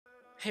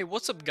Hey,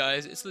 what's up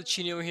guys? It's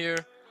Lachinio here.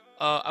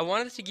 I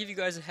wanted to give you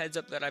guys a heads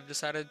up that I've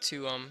decided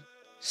to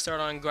start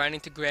on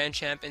grinding to Grand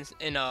Champ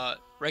in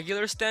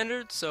regular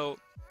standard. So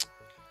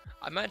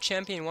I'm at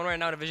Champion 1 right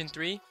now, Division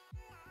 3.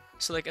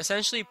 So like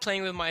essentially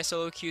playing with my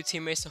solo queue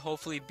teammates to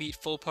hopefully beat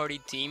full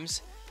party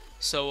teams.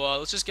 So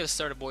let's just get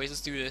started, boys.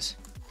 Let's do this.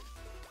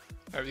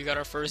 Alright, we got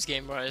our first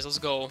game, guys. Let's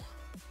go.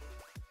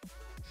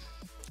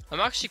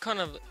 I'm actually kind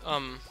of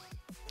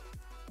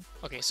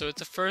okay, so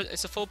it's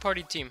a full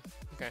party team.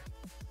 Okay.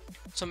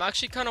 So I'm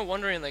actually kind of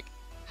wondering like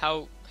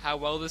how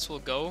well this will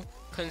go,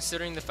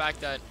 considering the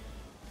fact that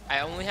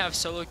I only have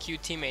solo queue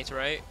teammates,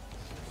 right?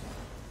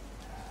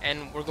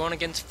 And we're going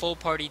against full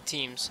party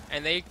teams,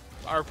 and they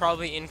are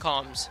probably in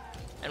comms,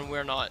 and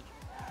we're not.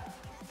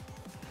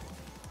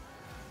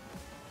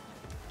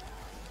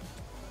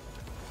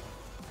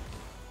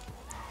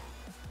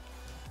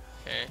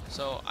 Okay,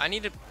 so I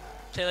need to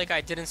play like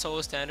I did in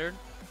solo standard.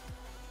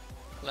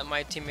 Let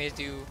my teammates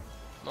do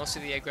most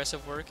of the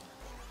aggressive work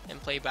and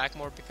play back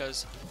more,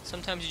 because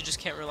sometimes you just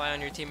can't rely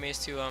on your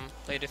teammates to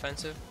play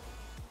defensive.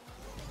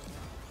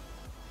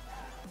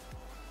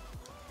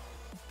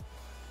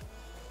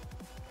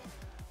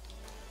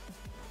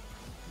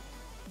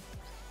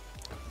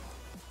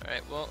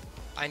 Alright, well,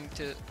 I need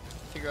to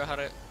figure out how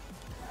to...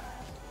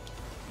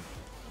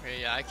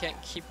 Okay, yeah, I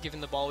can't keep giving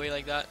the ball away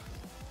like that.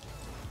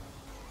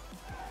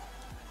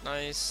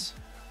 Nice.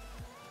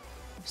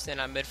 Stand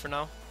at mid for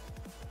now.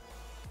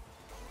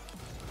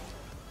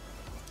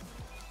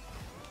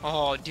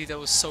 Oh, dude, that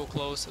was so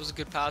close. It was a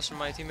good pass from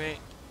my teammate.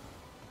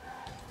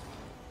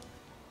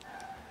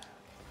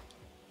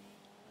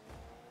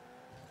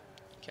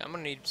 Okay, I'm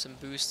gonna need some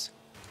boost.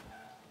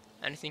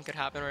 Anything could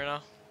happen right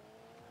now.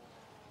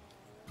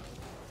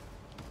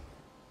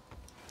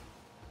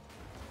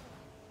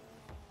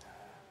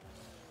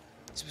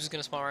 This is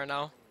gonna spawn right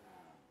now.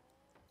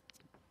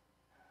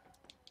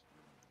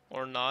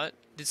 Or not.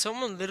 Did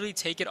someone literally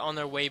take it on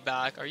their way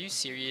back? Are you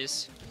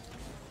serious?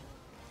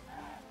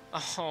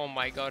 Oh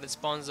my god, it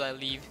spawns as I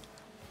leave.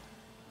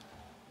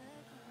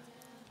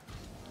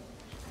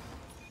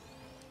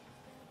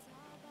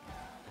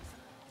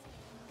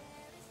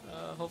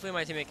 Hopefully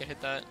my teammate can hit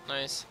that.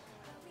 Nice.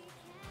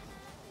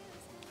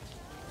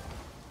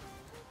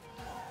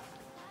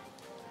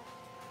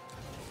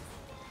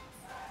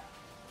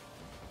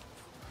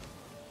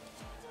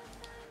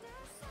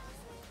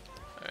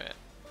 Alright.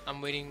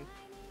 I'm waiting.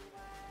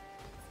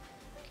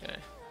 Okay.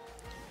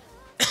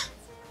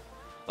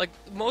 Like,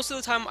 most of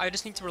the time I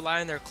just need to rely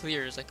on their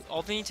clears. Like,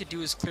 all they need to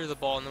do is clear the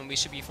ball and then we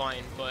should be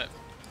fine, but...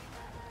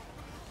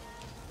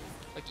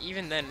 like,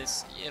 even then,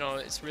 it's, you know,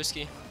 it's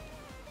risky.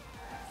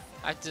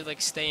 I have to,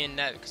 like, stay in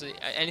net because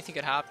anything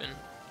could happen.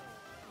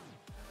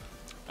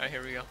 Alright,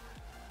 here we go.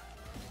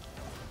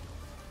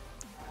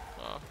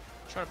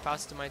 Trying to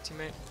pass it to my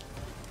teammate.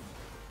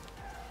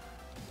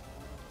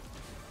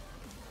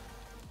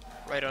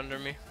 Right under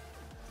me.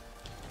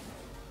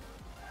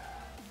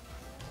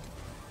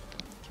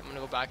 Okay, I'm gonna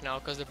go back now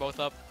because they're both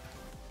up.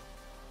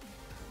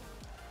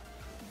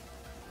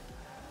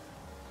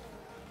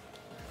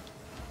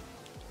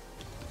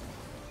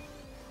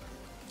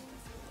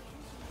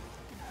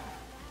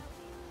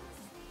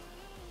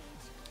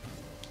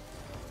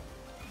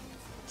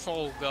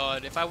 Oh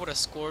god, if I would have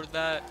scored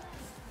that.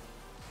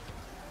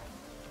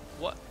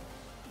 What?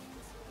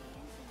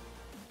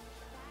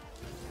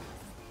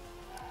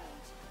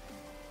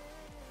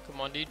 Come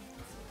on, dude.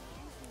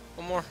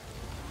 One more.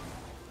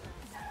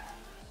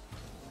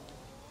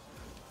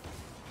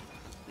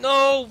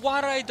 No,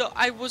 why did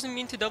I wasn't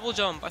mean to double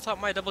jump. I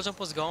thought my double jump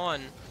was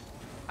gone.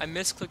 I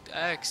misclicked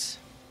X.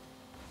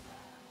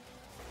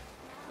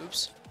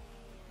 Oops.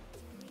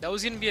 That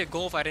was gonna be a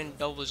goal if I didn't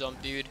double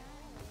jump, dude.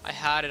 I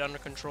had it under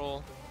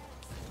control.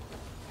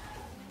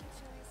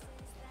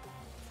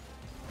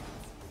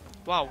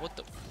 Wow, what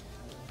the...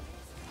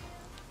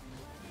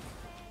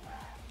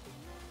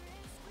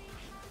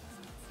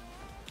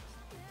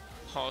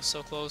 Oh,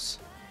 so close.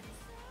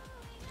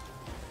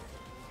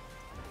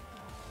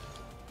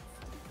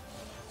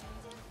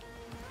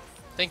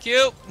 Thank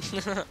you!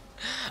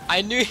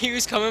 I knew he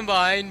was coming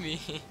behind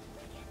me.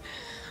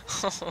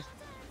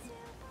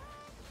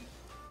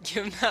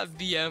 Give him that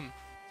BM.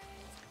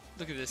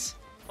 Look at this.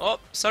 Oh,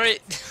 sorry.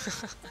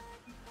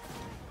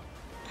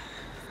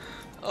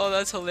 Oh,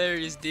 that's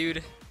hilarious,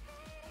 dude.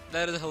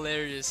 That is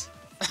hilarious.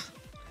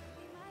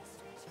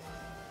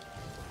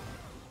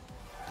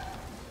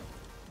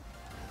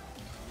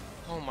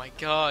 Oh my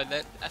god,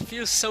 that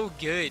feels so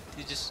good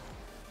to just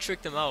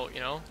trick them out,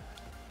 you know?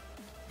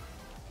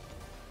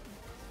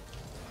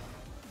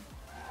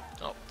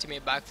 Oh,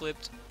 teammate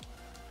backflipped.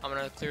 I'm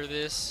gonna clear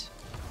this.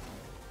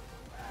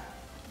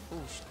 Ooh,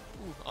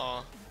 ooh,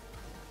 aw.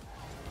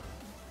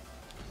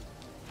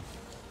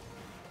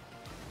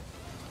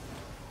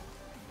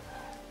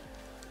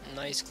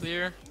 Nice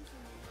clear.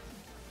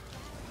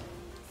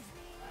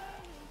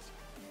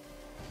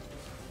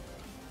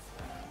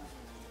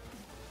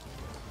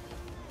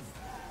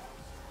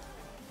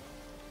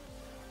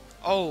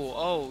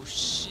 Oh,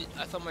 shit.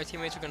 I thought my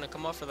teammates were gonna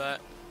come up for that.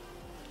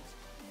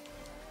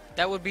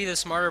 That would be the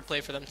smarter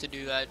play for them to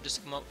do that,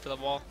 just come up for the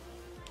ball.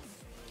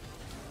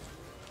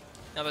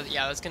 Now that,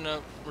 yeah, that's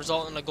gonna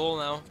result in a goal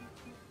now.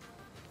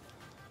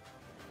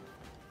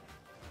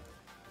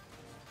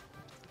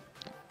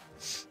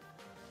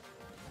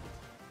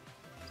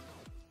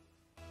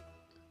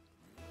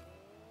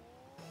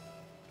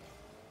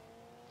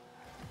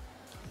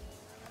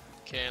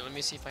 Okay, let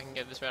me see if I can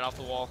get this right off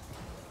the wall.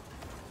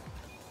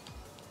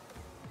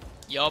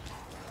 Yup.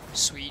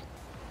 Sweet.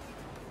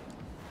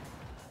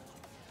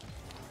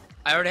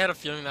 I already had a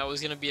feeling that was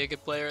gonna be a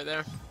good play right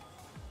there.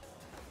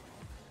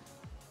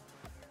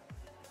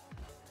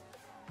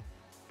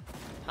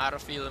 Had a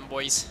feeling,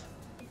 boys.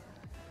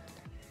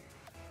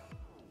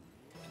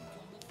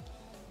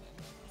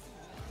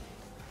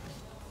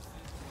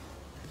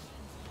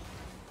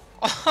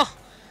 Oh,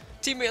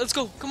 teammate, let's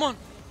go. Come on.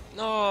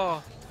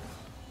 No.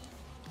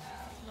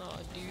 Oh,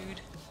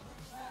 dude.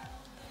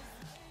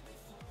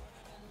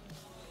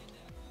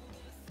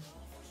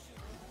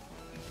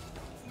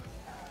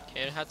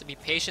 Okay, I have to be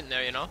patient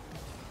there, you know.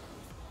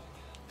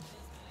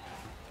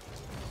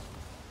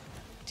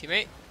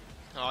 Teammate.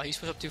 Oh, he's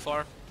pushed up too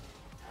far.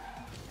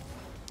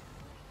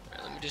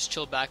 Alright, let me just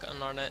chill back on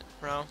our net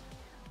now.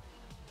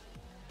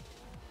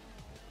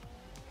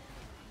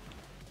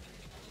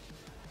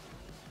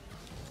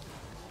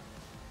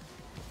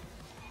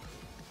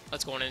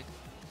 That's going in.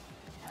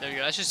 There you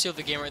go. That should seal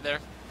the game right there.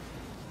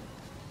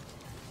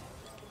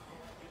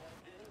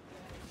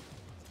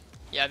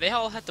 Yeah, they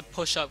all had to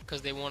push up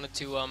because they wanted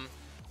to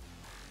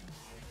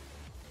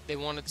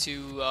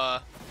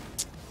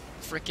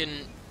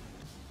freaking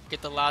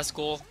get the last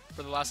goal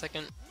for the last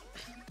second.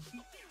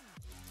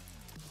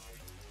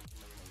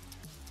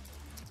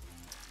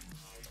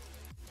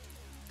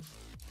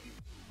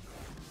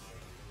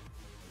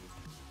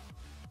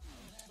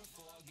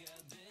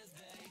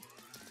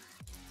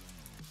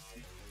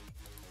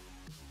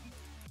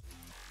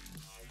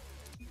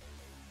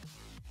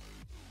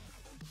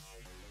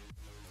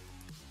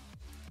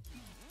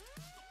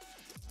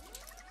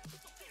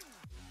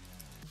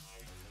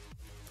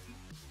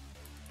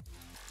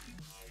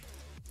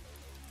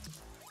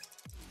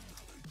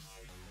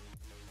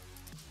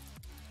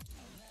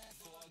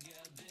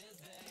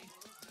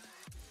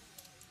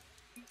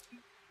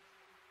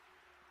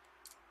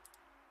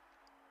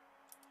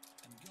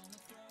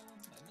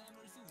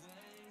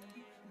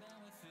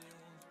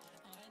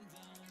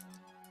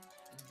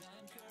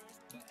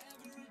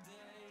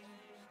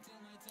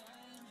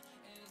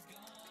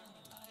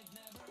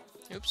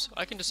 Oops,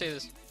 I can just say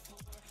this.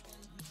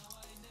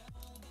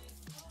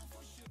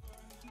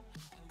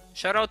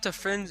 Shout out to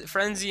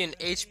Frenzy and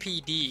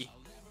HPD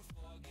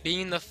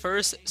being the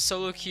first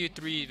solo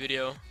Q3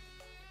 video.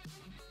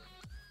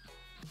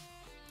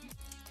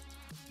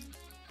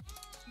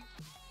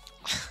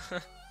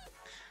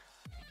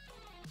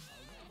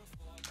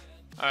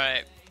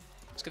 Alright,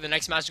 let's get the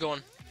next match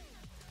going.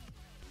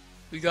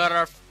 We got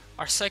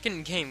our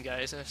second game,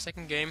 guys. Our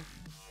second game.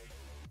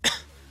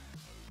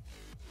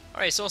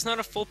 Alright, so it's not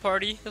a full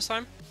party this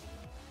time.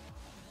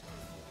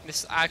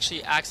 This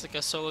actually acts like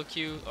a solo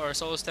queue or a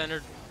solo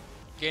standard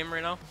game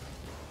right now.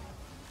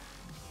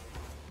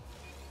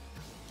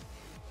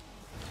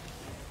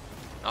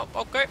 Oh,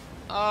 okay.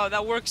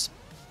 That works.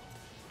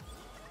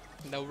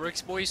 That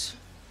works, boys.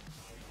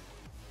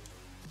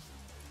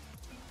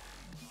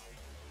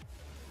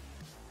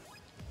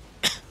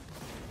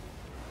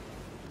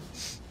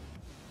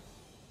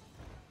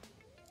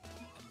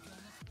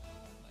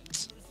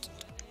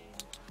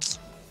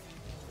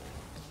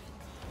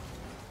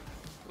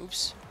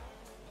 Oops.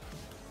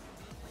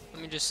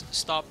 Let me just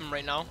stop him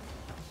right now.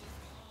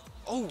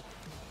 Oh!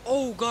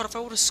 Oh god, if I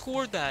would have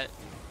scored that!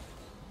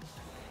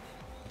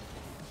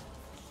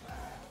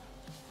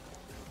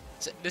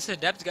 This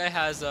adept guy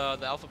has the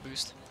alpha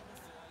boost.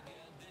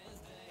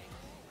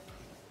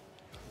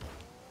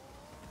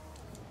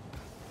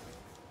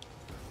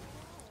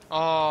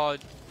 Oh,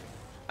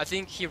 I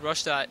think he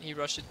rushed that. He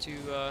rushed it too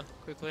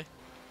quickly.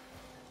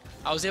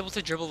 I was able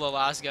to dribble the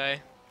last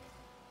guy,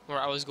 where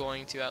I was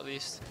going to at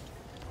least.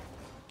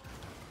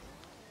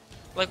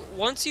 Like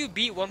once you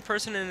beat one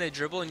person in a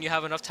dribble and you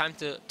have enough time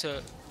to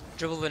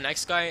dribble the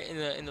next guy in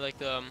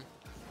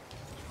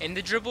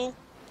the dribble,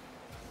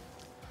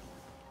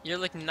 you're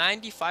like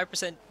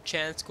 95%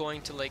 chance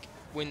going to like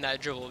win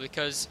that dribble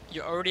because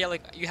you're already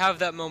like you have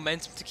that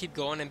momentum to keep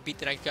going and beat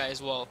the next guy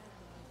as well.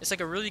 It's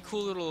like a really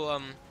cool little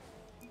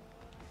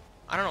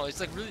I don't know, it's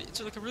like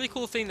a really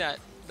cool thing that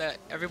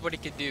everybody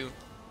could do.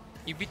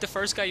 You beat the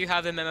first guy, you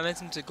have the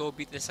momentum to go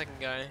beat the second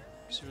guy,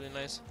 which is really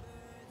nice.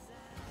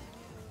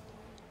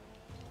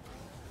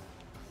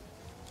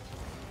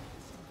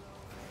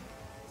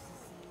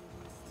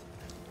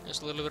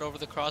 Just a little bit over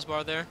the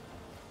crossbar there.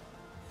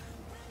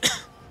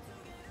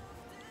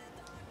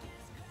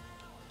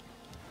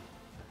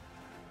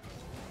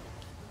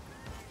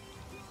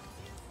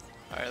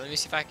 Alright, let me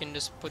see if I can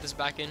just put this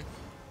back in.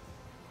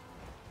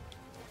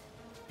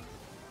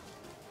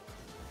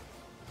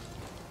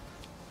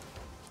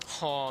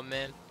 Oh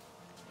man.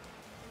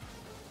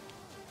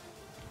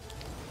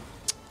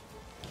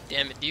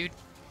 Damn it, dude.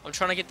 I'm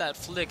trying to get that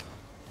flick.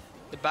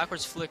 The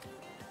backwards flick.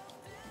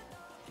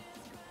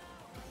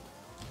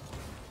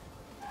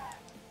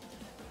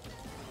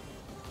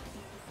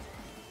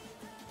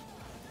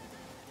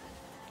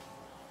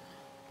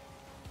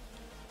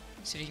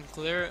 See if he can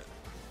clear it.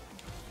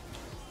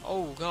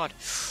 Oh god.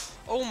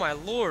 Oh my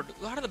lord.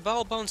 How did the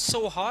ball bounce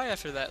so high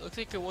after that? Looked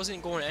like it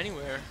wasn't going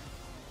anywhere.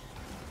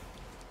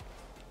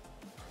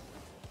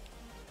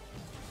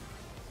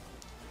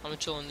 I'm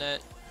chilling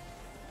net.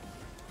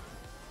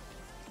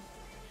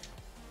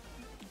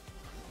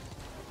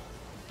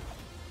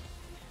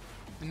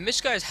 The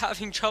Mitch guy is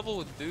having trouble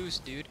with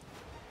boost, dude.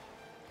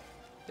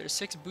 There's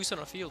 6 boosts on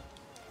a field.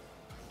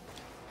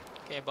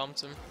 Okay, I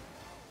bumped him.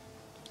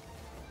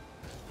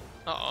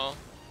 Uh-oh.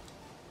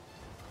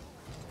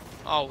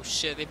 Oh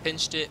shit, they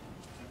pinched it.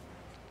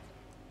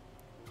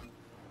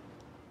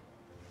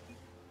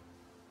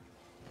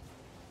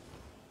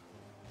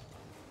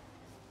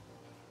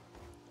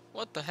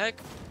 What the heck?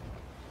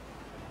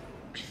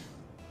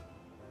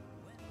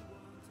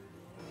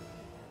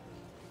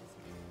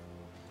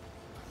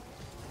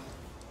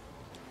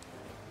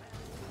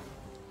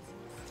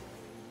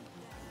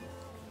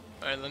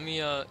 Alright, let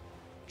me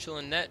chill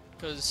in net,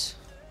 cause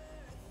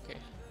okay.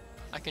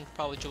 I can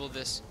probably dribble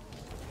this.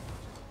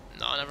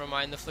 No, never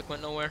mind, the flick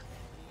went nowhere.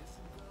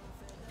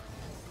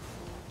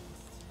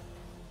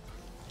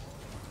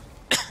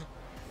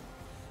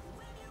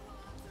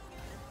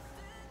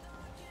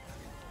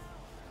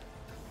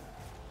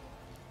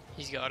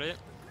 He's got it.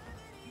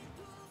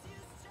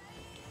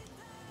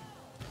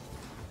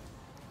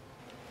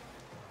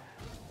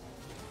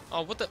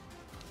 Oh, what the?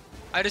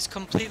 I just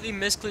completely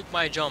misclicked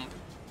my jump.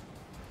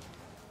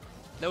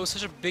 That was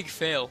such a big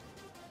fail.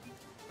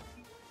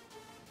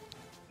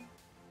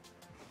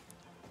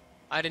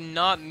 I did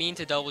not mean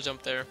to double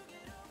jump there.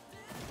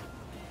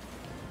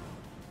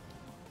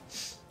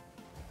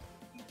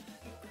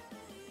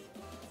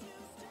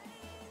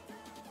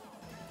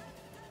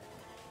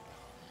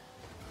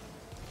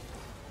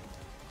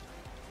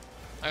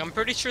 Like, I'm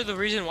pretty sure the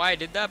reason why I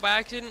did that by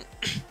accident,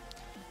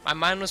 my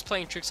mind was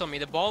playing tricks on me.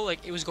 The ball,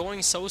 like, it was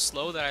going so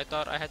slow that I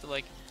thought I had to,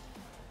 like,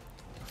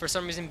 for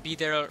some reason be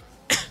there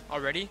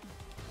already.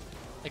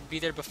 Like, be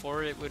there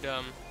before it would,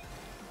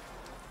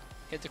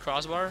 hit the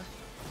crossbar.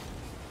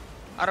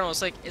 I don't know,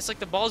 it's like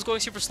the ball's going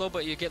super slow,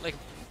 but you get, like,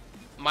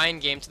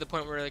 mind game to the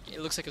point where, like,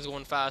 it looks like it's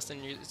going fast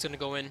and it's gonna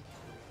go in.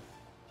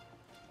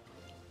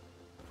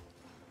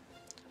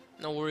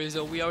 No worries,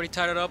 though. We already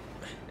tied it up,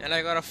 and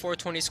I got a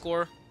 420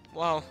 score.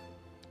 Wow.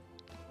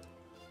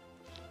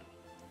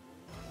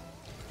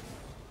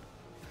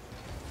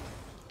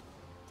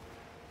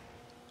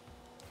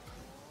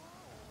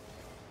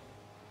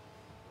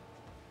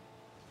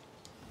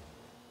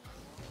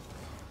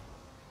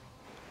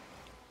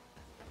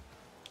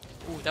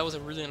 Ooh, that was a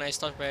really nice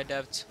touch by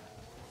Adept.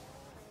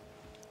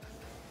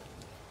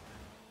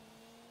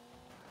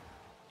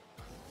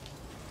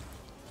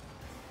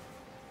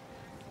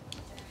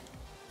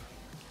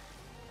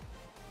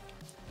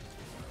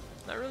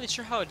 Not really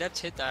sure how Adept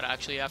hit that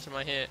actually after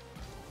my hit.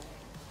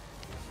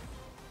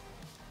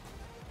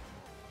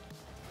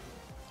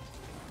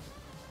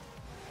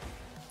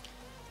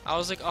 I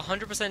was like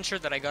 100% sure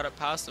that I got it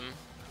past him.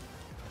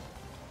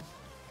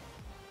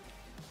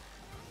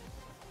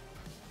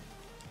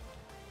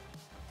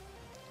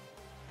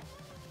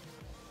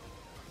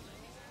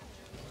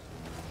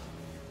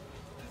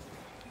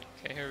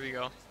 Okay, here we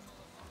go.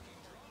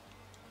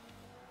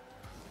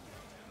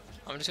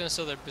 I'm just gonna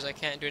sit there because I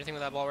can't do anything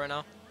with that ball right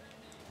now.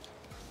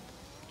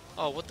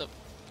 Oh, what the?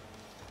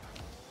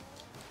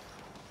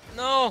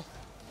 No!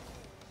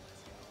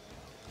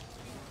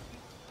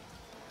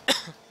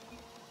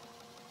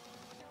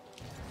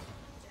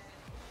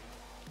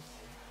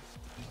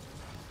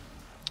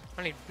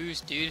 I need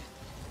boost, dude.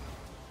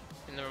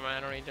 Never mind,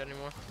 I don't need that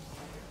anymore.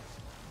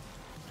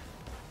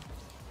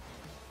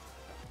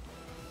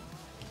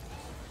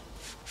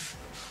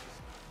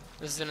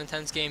 This is an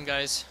intense game,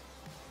 guys.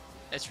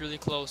 It's really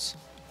close.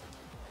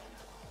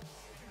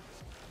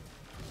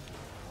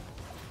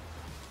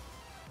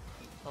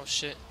 Oh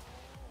shit.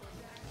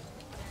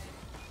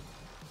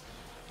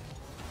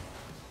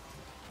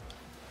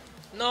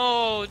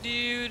 No,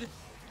 dude.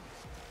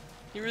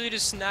 You really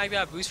just snagged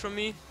that boost from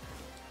me?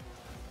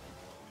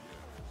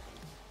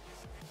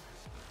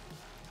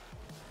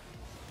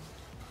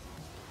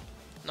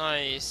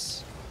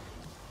 Nice.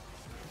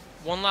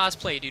 One last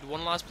play, dude.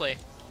 One last play.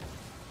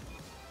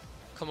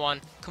 Come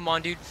on. Come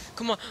on, dude.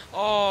 Come on.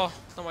 Oh,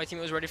 I thought my team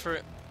was ready for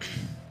it.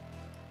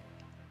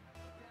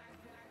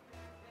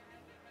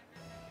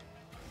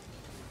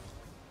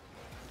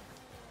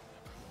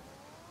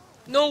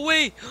 No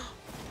way!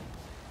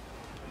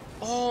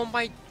 Oh,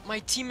 my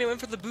teammate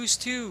went for the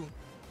boost too.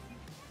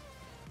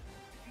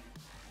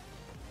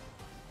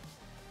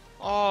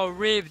 Oh,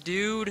 rib,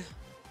 dude.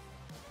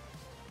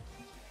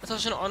 That's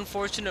such an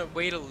unfortunate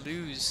way to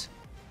lose.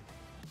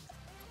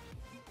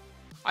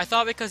 I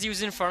thought because he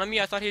was in front of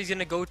me, I thought he was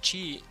gonna go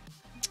cheat.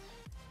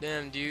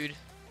 Damn, dude.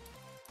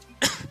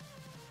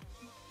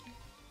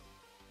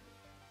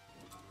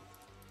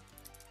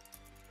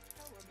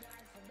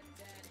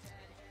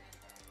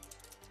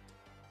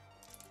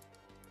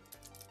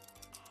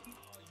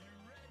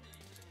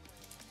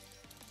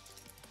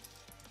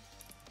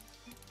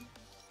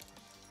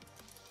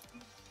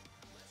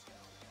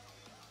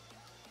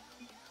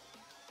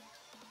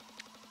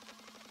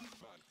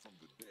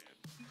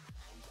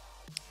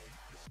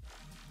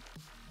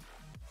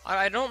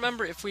 I don't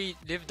remember if we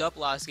dived up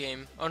last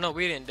game. Oh no,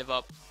 we didn't div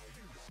up.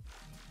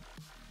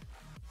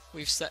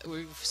 We've sat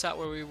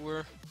where we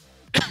were.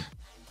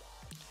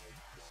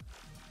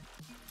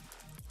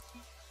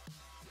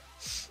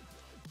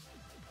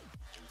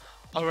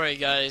 Alright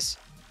guys,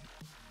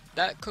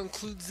 that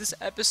concludes this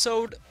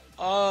episode.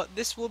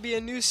 This will be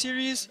a new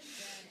series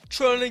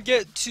trying to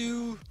get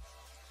to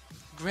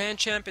Grand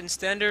Champ and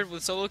Standard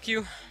with solo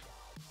queue.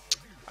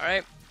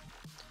 Alright.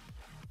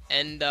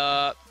 And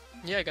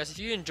yeah guys, if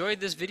you enjoyed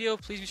this video,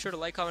 please be sure to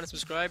like, comment, and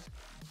subscribe.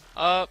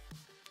 Yeah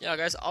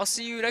guys, I'll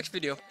see you next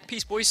video.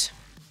 Peace boys.